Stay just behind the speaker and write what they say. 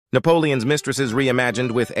Napoleon's Mistresses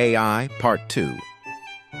Reimagined with AI, Part 2.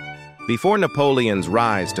 Before Napoleon's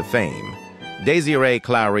rise to fame, Désirée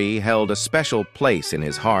Clary held a special place in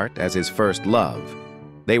his heart as his first love.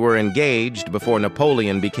 They were engaged before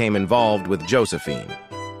Napoleon became involved with Josephine.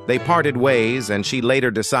 They parted ways, and she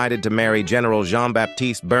later decided to marry General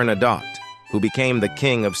Jean-Baptiste Bernadotte, who became the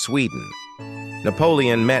King of Sweden.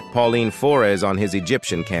 Napoleon met Pauline Forez on his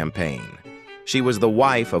Egyptian campaign. She was the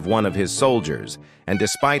wife of one of his soldiers, and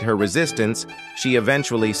despite her resistance, she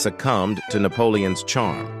eventually succumbed to Napoleon's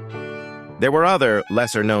charm. There were other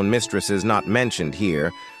lesser-known mistresses not mentioned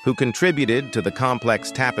here who contributed to the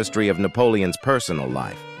complex tapestry of Napoleon's personal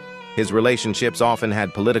life. His relationships often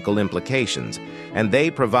had political implications, and they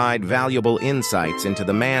provide valuable insights into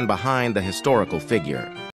the man behind the historical figure.